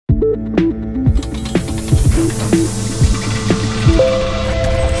Hi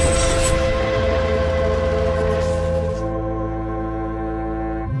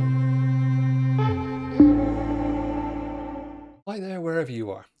there, wherever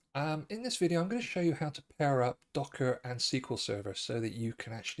you are. In this video, I'm going to show you how to pair up Docker and SQL Server so that you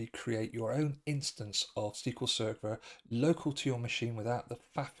can actually create your own instance of SQL Server local to your machine without the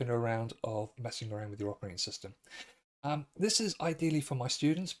faffing around of messing around with your operating system. This is ideally for my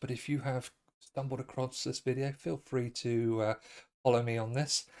students, but if you have stumbled across this video, feel free to follow me on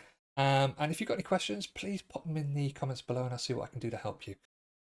this. And if you've got any questions, please pop them in the comments below and I'll see what I can do to help you.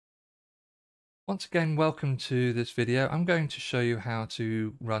 Once again, welcome to this video. I'm going to show you how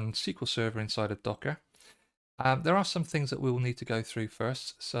to run SQL Server inside of Docker. There are some things that we will need to go through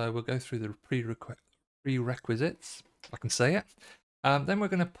first. So we'll go through the prerequisites, if I can say it. Then we're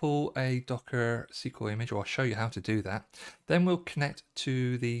going to pull a Docker SQL image, or I'll show you how to do that. Then we'll connect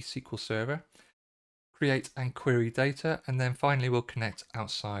to the SQL Server, create and query data, and then finally we'll connect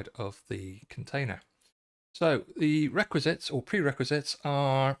outside of the container. So the requisites or prerequisites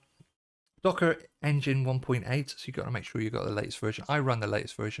are Docker Engine 1.8, so you've got to make sure you've got the latest version. I run the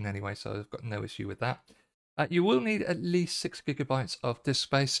latest version anyway, so I've got no issue with that. You will need at least 6 GB of disk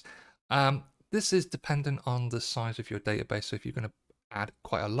space. This is dependent on the size of your database, so if you're going to add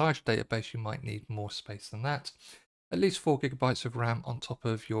quite a large database, you might need more space than that. At least 4 GB of RAM on top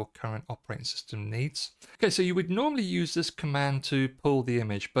of your current operating system needs. Okay, so you would normally use this command to pull the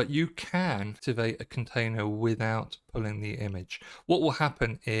image, but you can activate a container without pulling the image. What will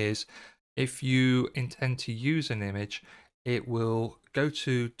happen is, if you intend to use an image, it will go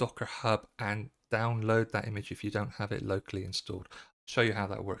to Docker Hub and download that image if you don't have it locally installed. I'll show you how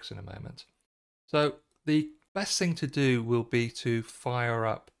that works in a moment. So the best thing to do will be to fire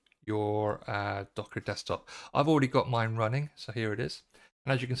up your Docker desktop. I've already got mine running, so here it is.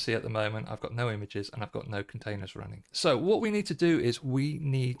 And as you can see at the moment, I've got no images and I've got no containers running. So what we need to do is we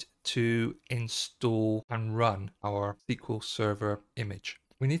need to install and run our SQL Server image.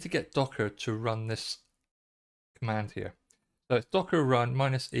 We need to get Docker to run this command here. So it's docker run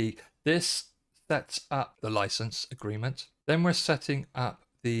 -e. This sets up the license agreement. Then we're setting up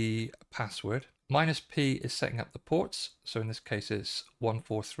the password. -p is setting up the ports. So in this case, it's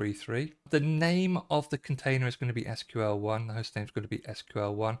 1433. The name of the container is going to be SQL1. The host name is going to be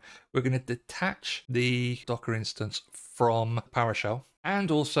SQL1. We're going to detach the Docker instance from PowerShell. And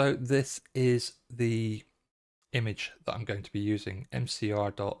also this is the image that I'm going to be using,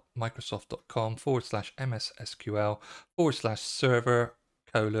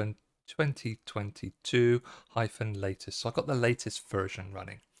 mcr.microsoft.com/server:2022-latest. So I've got the latest version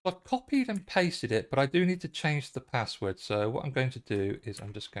running. I've copied and pasted it, but I do need to change the password. So what I'm going to do is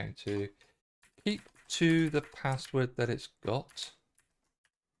I'm just going to keep to the password that it's got.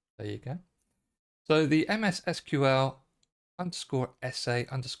 There you go. So the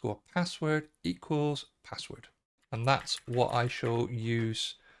msSQL_SA_password equals password. And that's what I shall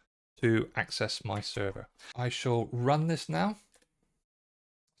use to access my server. I shall run this now.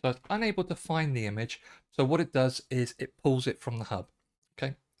 So it's unable to find the image. So what it does is it pulls it from the hub.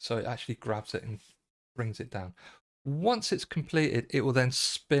 Okay, so it actually grabs it and brings it down. Once it's completed, it will then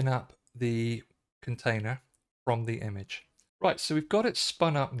spin up the container from the image. Right, so we've got it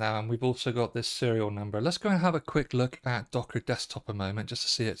spun up now, and we've also got this serial number. Let's go and have a quick look at Docker Desktop a moment just to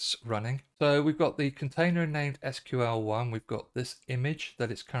see it's running. So we've got the container named SQL1. We've got this image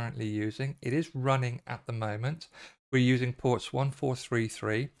that it's currently using. It is running at the moment. We're using ports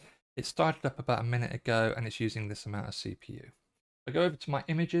 1433. It started up about a minute ago, and it's using this amount of CPU. If I go over to my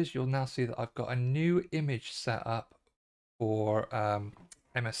images, you'll now see that I've got a new image set up for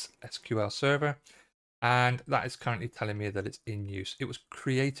MS SQL Server. And that is currently telling me that it's in use. It was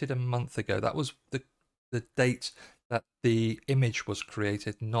created a month ago. That was the date that the image was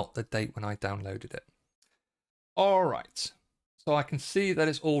created, not the date when I downloaded it. All right. So I can see that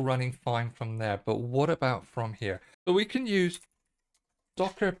it's all running fine from there. But what about from here? So we can use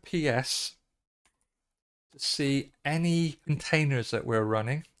Docker PS to see any containers that we're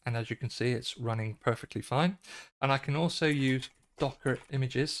running. And as you can see, it's running perfectly fine. And I can also use Docker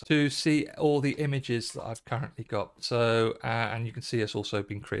images to see all the images that I've currently got. So and you can see it's also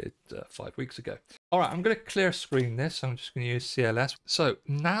been created 5 weeks ago. All right, I'm going to clear screen this. I'm just going to use CLS. So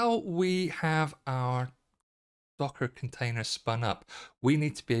now we have our Docker container spun up. We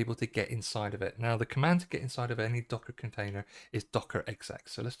need to be able to get inside of it. Now the command to get inside of any Docker container is docker exec.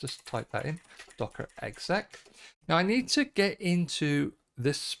 So let's just type that in, docker exec. Now I need to get into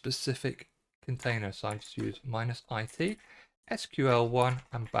this specific container. So I just use -it SQL1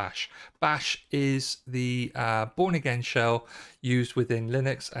 and Bash. Bash is the born again shell used within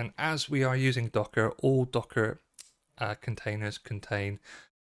Linux, and as we are using Docker, all Docker containers contain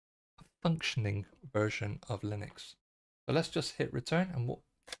a functioning version of Linux. So let's just hit return, and what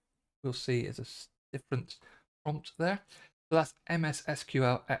we'll see is a different prompt there. So that's MS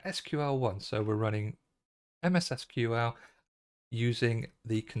SQL at SQL1. So we're running MS SQL using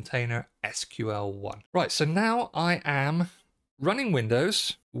the container SQL1. Right, so now I am running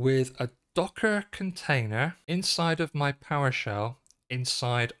Windows with a Docker container inside of my PowerShell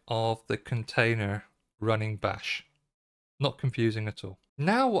inside of the container running Bash. Not confusing at all.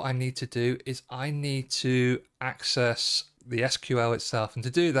 Now what I need to do is I need to access the SQL itself, and to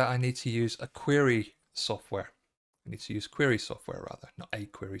do that I need to use a query software. I need to use query software rather, not a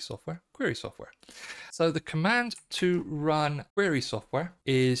query software, query software. So the command to run query software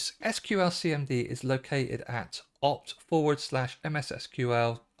is sqlcmd is located at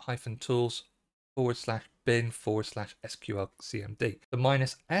opt/msSQL-tools/bin/sqlcmd. The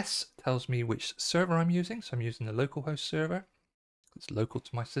 -s tells me which server I'm using, so I'm using the localhost server. It's local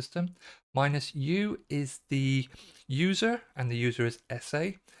to my system. -u is the user, and the user is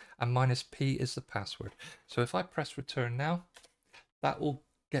SA, and -p is the password. So if I press return now, that will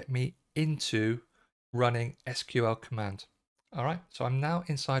get me into running SQL command. All right, so I'm now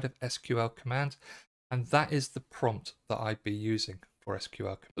inside of SQL command, and that is the prompt that I'd be using for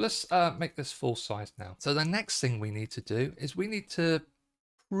SQL. Let's make this full size now. So the next thing we need to do is we need to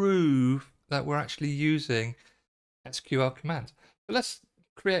prove that we're actually using SQL command. But let's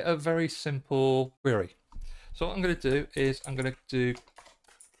create a very simple query. So what I'm going to do is I'm going to do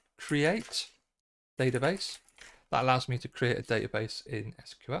create database. That allows me to create a database in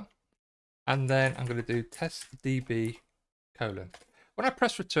SQL. And then I'm going to do testdb : when I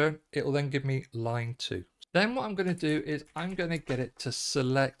press return, it will then give me line 2. Then what I'm going to do is I'm going to get it to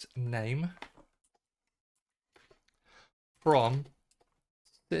select name from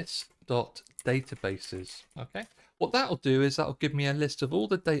this.databases. Okay. What that'll do is that'll give me a list of all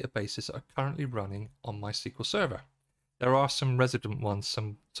the databases that are currently running on my SQL Server. There are some resident ones,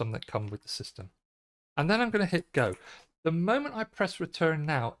 some that come with the system. And then I'm going to hit go. The moment I press return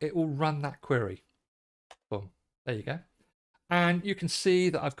now, it will run that query. Boom. There you go. And you can see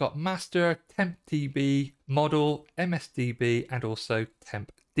that I've got master, tempdb, model, msdb, and also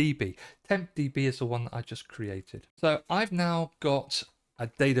tempdb. Tempdb is the one that I just created. So I've now got a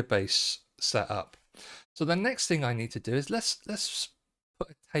database set up. So the next thing I need to do is let's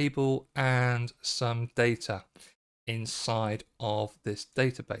put a table and some data inside of this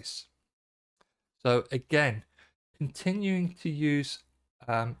database. So again, continuing to use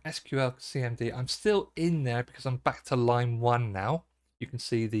sqlcmd. I'm still in there because I'm back to line 1 now. You can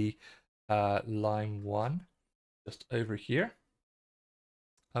see the line 1 just over here.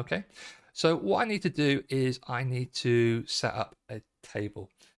 Okay, so what I need to do is I need to set up a table.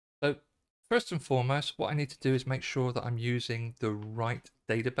 So first and foremost, what I need to do is make sure that I'm using the right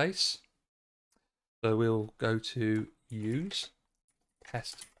database. So we'll go to use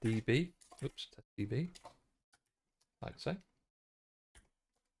testdb, testdb, like so.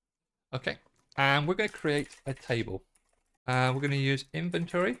 Okay, and we're going to create a table. We're going to use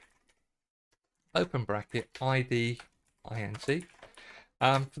inventory, open bracket, ID, int.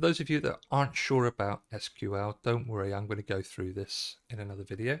 For those of you that aren't sure about SQL, don't worry, I'm going to go through this in another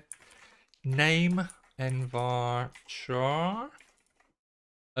video. Name envarchar,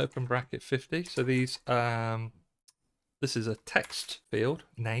 open bracket 50. So these, this is a text field,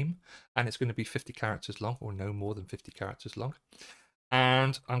 name, and it's going to be 50 characters long, or no more than 50 characters long.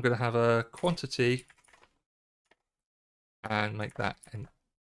 And I'm going to have a quantity and make that an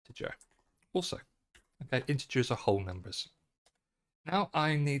integer also. Okay, integers are whole numbers. Now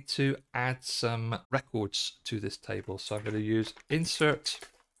I need to add some records to this table. So I'm going to use insert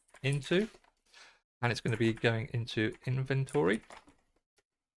into, and it's going to be going into inventory.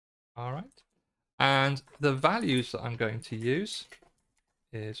 All right. And the values that I'm going to use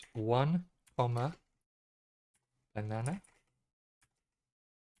is 1, banana,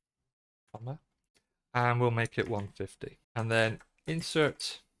 and we'll make it 150. And then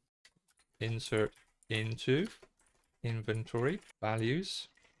insert into inventory values,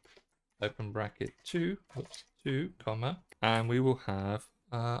 open bracket 2, and we will have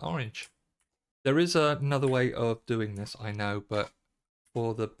orange. There is another way of doing this, I know, but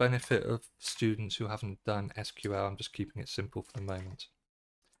for the benefit of students who haven't done SQL, I'm just keeping it simple for the moment.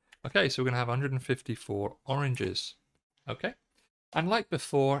 Okay, so we're going to have 154 oranges. Okay. And like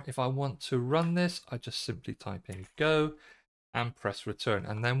before, if I want to run this, I just simply type in go and press return.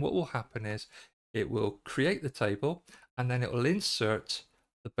 And then what will happen is it will create the table, and then it will insert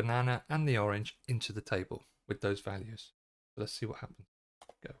the banana and the orange into the table with those values. So let's see what happens.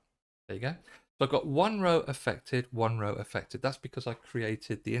 Go. There you go. So I've got one row affected, one row affected. That's because I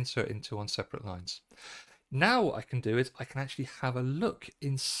created the insert into on separate lines. Now what I can do is I can actually have a look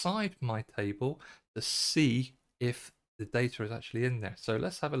inside my table to see if the data is actually in there. So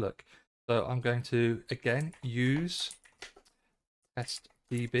let's have a look. So I'm going to, again, use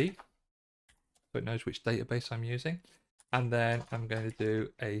testDB so it knows which database I'm using. And then I'm going to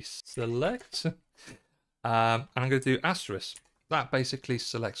do a select. And I'm going to do asterisk. That basically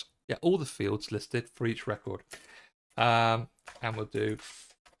selects all the fields listed for each record. And we'll do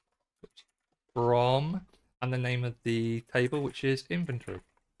from and the name of the table, which is inventory,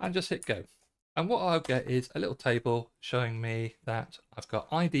 and just hit go. And what I'll get is a little table showing me that I've got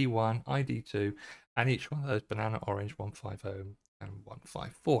ID1, ID2, and each one of those banana, orange, 150 and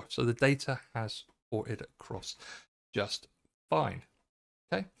 154. So the data has ported across just fine.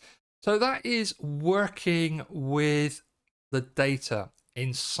 Okay, so that is working with the data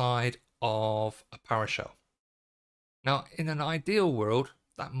inside of a PowerShell. Now, in an ideal world,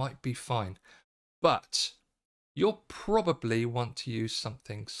 that might be fine, but you'll probably want to use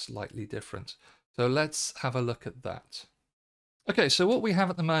something slightly different. So let's have a look at that. Okay, so what we have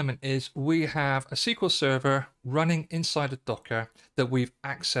at the moment is we have a SQL Server running inside of Docker that we've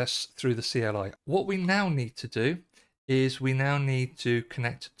accessed through the CLI. What we now need to do is we now need to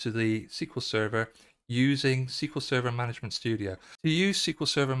connect to the SQL Server using SQL Server Management Studio. To use SQL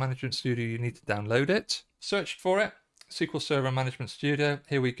Server Management Studio, you need to download it, search for it, SQL Server Management Studio.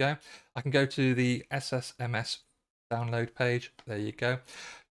 Here we go. I can go to the SSMS download page. There you go.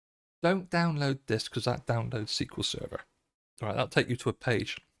 Don't download this because that downloads SQL Server. All right, that'll take you to a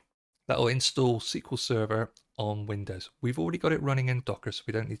page that will install SQL Server on Windows. We've already got it running in Docker, so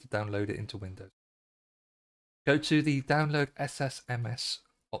we don't need to download it into Windows. Go to the download SSMS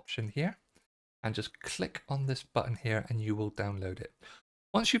option here and just click on this button here and you will download it.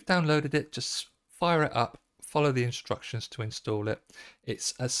 Once you've downloaded it, just fire it up. Follow the instructions to install it.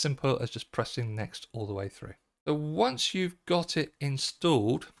 It's as simple as just pressing next all the way through. So once you've got it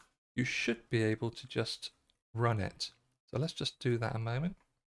installed, you should be able to just run it. So let's just do that a moment.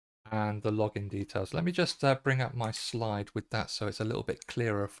 And the login details. Let me just bring up my slide with that so it's a little bit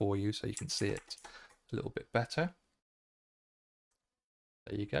clearer for you so you can see it a little bit better.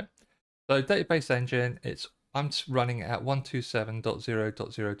 There you go. So database engine, I'm running at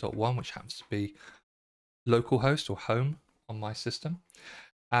 127.0.0.1, which happens to be localhost or home on my system,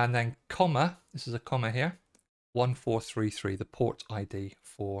 and then comma, this is a comma here, 1433, the port ID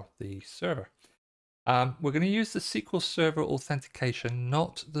for the server. We're going to use the SQL Server authentication,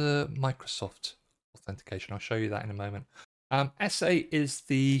 not the Microsoft authentication. I'll show you that in a moment. SA is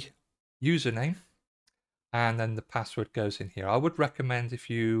the username, and then the password goes in here. I would recommend,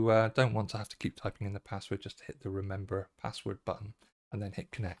 if you don't want to have to keep typing in the password, just hit the remember password button and then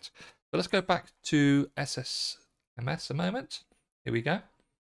hit connect. So let's go back to SSMS a moment. Here we go,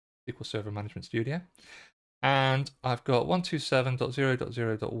 SQL Server Management Studio. And I've got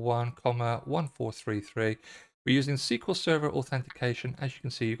 127.0.0.1, 1433. We're using SQL Server authentication. As you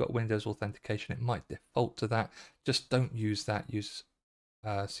can see, you've got Windows authentication. It might default to that. Just don't use that. Use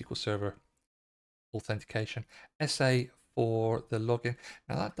SQL Server authentication. SA for the login.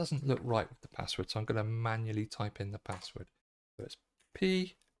 Now that doesn't look right with the password, so I'm going to manually type in the password. So it's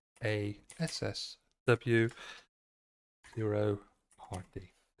PASSW0RD.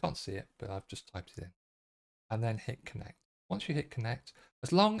 Can't see it, but I've just typed it in. And then hit connect. Once you hit connect,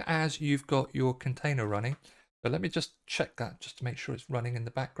 as long as you've got your container running, but let me just check that just to make sure it's running in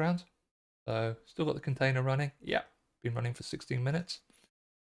the background. So still got the container running. Yeah, been running for 16 minutes.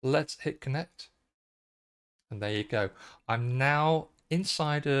 Let's hit connect. And there you go. I'm now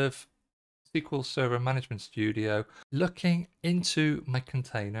inside of SQL Server Management Studio looking into my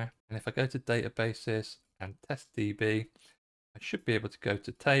container. And if I go to databases and testDB, I should be able to go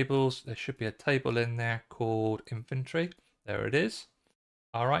to tables. There should be a table in there called inventory. There it is.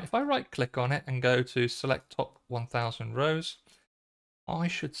 All right, if I right click on it and go to select top 1000 rows, I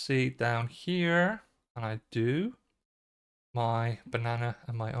should see down here, and I do, my banana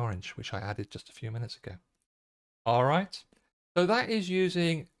and my orange, which I added just a few minutes ago. All right, so that is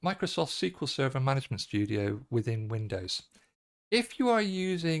using Microsoft SQL Server Management Studio within Windows. If you are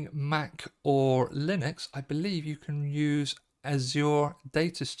using Mac or Linux, I believe you can use Azure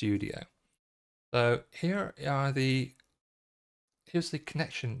Data Studio. So here's the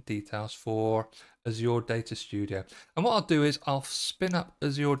connection details for Azure Data Studio. And what I'll do is I'll spin up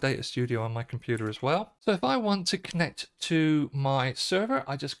Azure Data Studio on my computer as well. So if I want to connect to my server,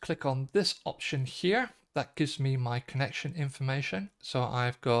 I just click on this option here that gives me my connection information. So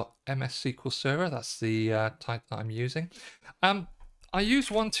I've got MS SQL Server, that's the type that I'm using. I used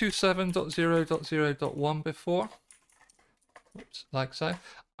 127.0.0.1 before, oops, like so.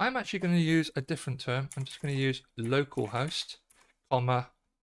 I'm actually going to use a different term. I'm just going to use localhost, comma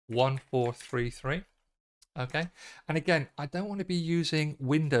 1433. Okay, and again, I don't want to be using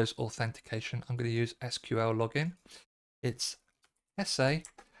Windows authentication. I'm going to use SQL login. It's SA,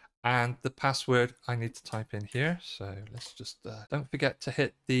 and the password I need to type in here. So let's just don't forget to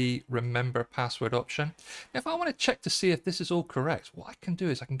hit the remember password option. Now, if I want to check to see if this is all correct, what I can do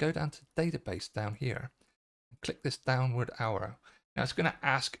is I can go down to database down here and click this downward arrow. Now it's going to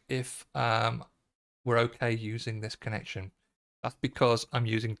ask if we're okay using this connection. That's because I'm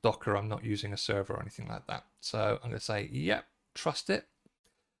using Docker. I'm not using a server or anything like that. So I'm going to say, yep, trust it.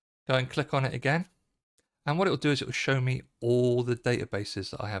 Go and click on it again. And what it will do is it will show me all the databases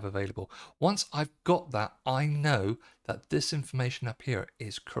that I have available. Once I've got that, I know that this information up here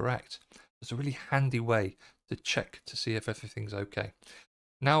is correct. It's a really handy way to check to see if everything's okay.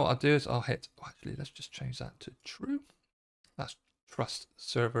 Now what I'll do is I'll hit, actually, let's just change that to true. That's trust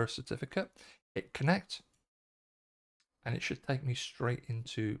server certificate. Hit connect. And it should take me straight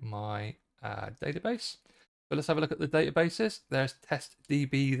into my database. But let's have a look at the databases. There's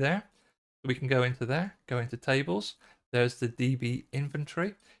testDB there. We can go into there, go into tables. There's the DB inventory.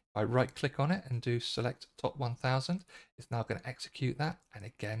 If I right click on it and do select top 1000, it's now going to execute that. And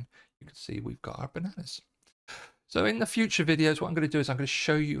again, you can see we've got our bananas. So in the future videos, what I'm going to do is I'm going to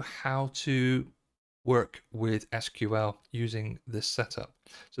show you how to work with SQL using this setup.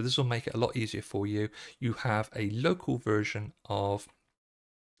 So this will make it a lot easier for you. You have a local version of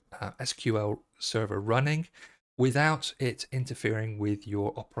SQL Server running without it interfering with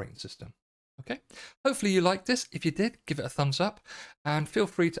your operating system. Okay, hopefully you liked this. If you did, give it a thumbs up and feel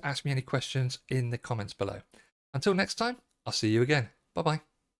free to ask me any questions in the comments below. Until next time, I'll see you again. Bye-bye.